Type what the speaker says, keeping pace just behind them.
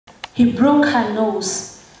He broke her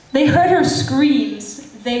nose. They heard her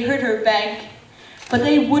screams, they heard her beg, but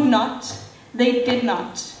they would not, they did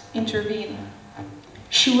not intervene.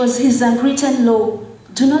 She was his unwritten law.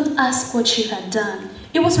 Do not ask what she had done.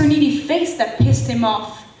 It was her needy face that pissed him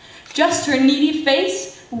off. Just her needy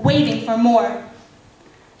face, waiting for more.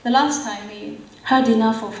 The last time he had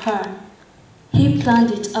enough of her, he planned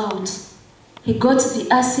it out. He got the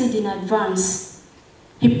acid in advance.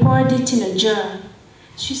 He poured it in a jar.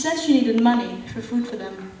 She said she needed money for food for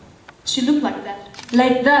them. She looked like that.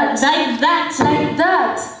 Like that. Like that. Like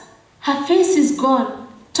that. Her face is gone,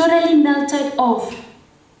 totally melted off.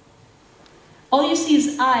 All you see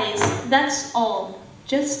is eyes, that's all.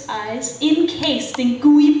 Just eyes, encased in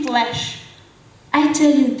gooey flesh. I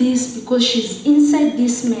tell you this because she's inside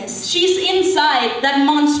this mess. She's inside that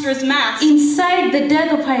monstrous mask. Inside the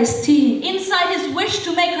death of her esteem. Inside his wish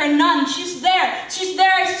to make her nun. She's there. She's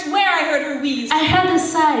there. I swear I heard her wheeze. I heard a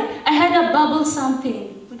sigh. I heard her bubble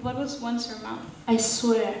something. With what was once her mouth. I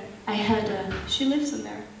swear I heard her. She lives in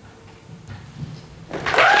there.